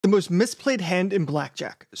The most misplayed hand in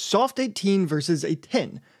Blackjack, soft 18 versus a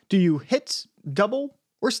 10. Do you hit, double,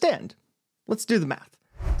 or stand? Let's do the math.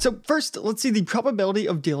 So first, let's see the probability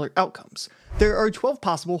of dealer outcomes. There are 12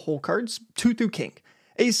 possible hole cards, 2 through king.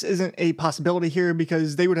 Ace isn't a possibility here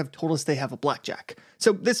because they would have told us they have a blackjack.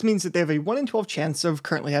 So this means that they have a 1 in 12 chance of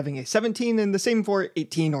currently having a 17, and the same for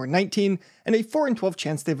 18 or 19, and a 4 in 12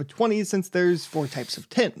 chance they have a 20 since there's 4 types of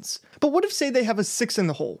 10s. But what if, say, they have a 6 in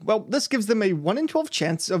the hole? Well, this gives them a 1 in 12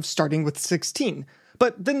 chance of starting with 16.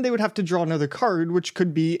 But then they would have to draw another card, which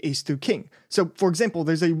could be ace through king. So, for example,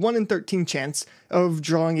 there's a 1 in 13 chance of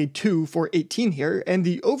drawing a 2 for 18 here, and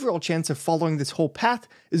the overall chance of following this whole path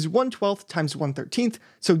is 1/12 times 1/13,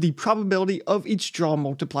 so the probability of each draw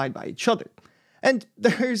multiplied by each other. And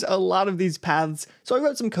there's a lot of these paths, so I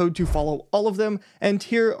wrote some code to follow all of them, and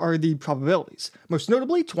here are the probabilities. Most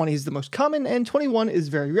notably, 20 is the most common, and 21 is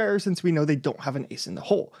very rare since we know they don't have an ace in the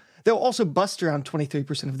hole. They'll also bust around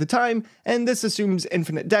 23% of the time, and this assumes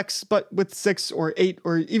infinite decks, but with 6 or 8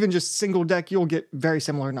 or even just single deck, you'll get very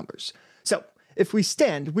similar numbers. So, if we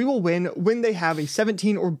stand, we will win when they have a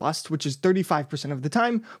 17 or bust, which is 35% of the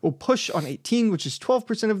time, we'll push on 18, which is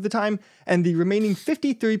 12% of the time, and the remaining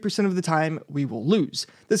 53% of the time, we will lose.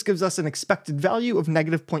 This gives us an expected value of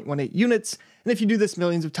negative 0.18 units, and if you do this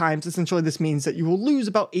millions of times, essentially this means that you will lose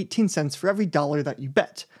about 18 cents for every dollar that you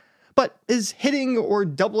bet. But is hitting or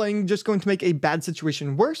doubling just going to make a bad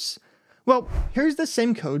situation worse? Well, here's the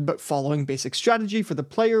same code but following basic strategy for the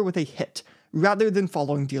player with a hit, rather than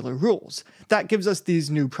following dealer rules. That gives us these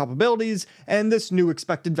new probabilities, and this new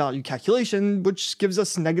expected value calculation, which gives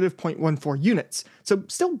us negative 0.14 units. So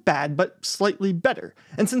still bad, but slightly better.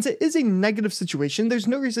 And since it is a negative situation, there's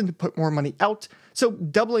no reason to put more money out, so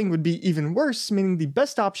doubling would be even worse, meaning the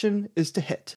best option is to hit.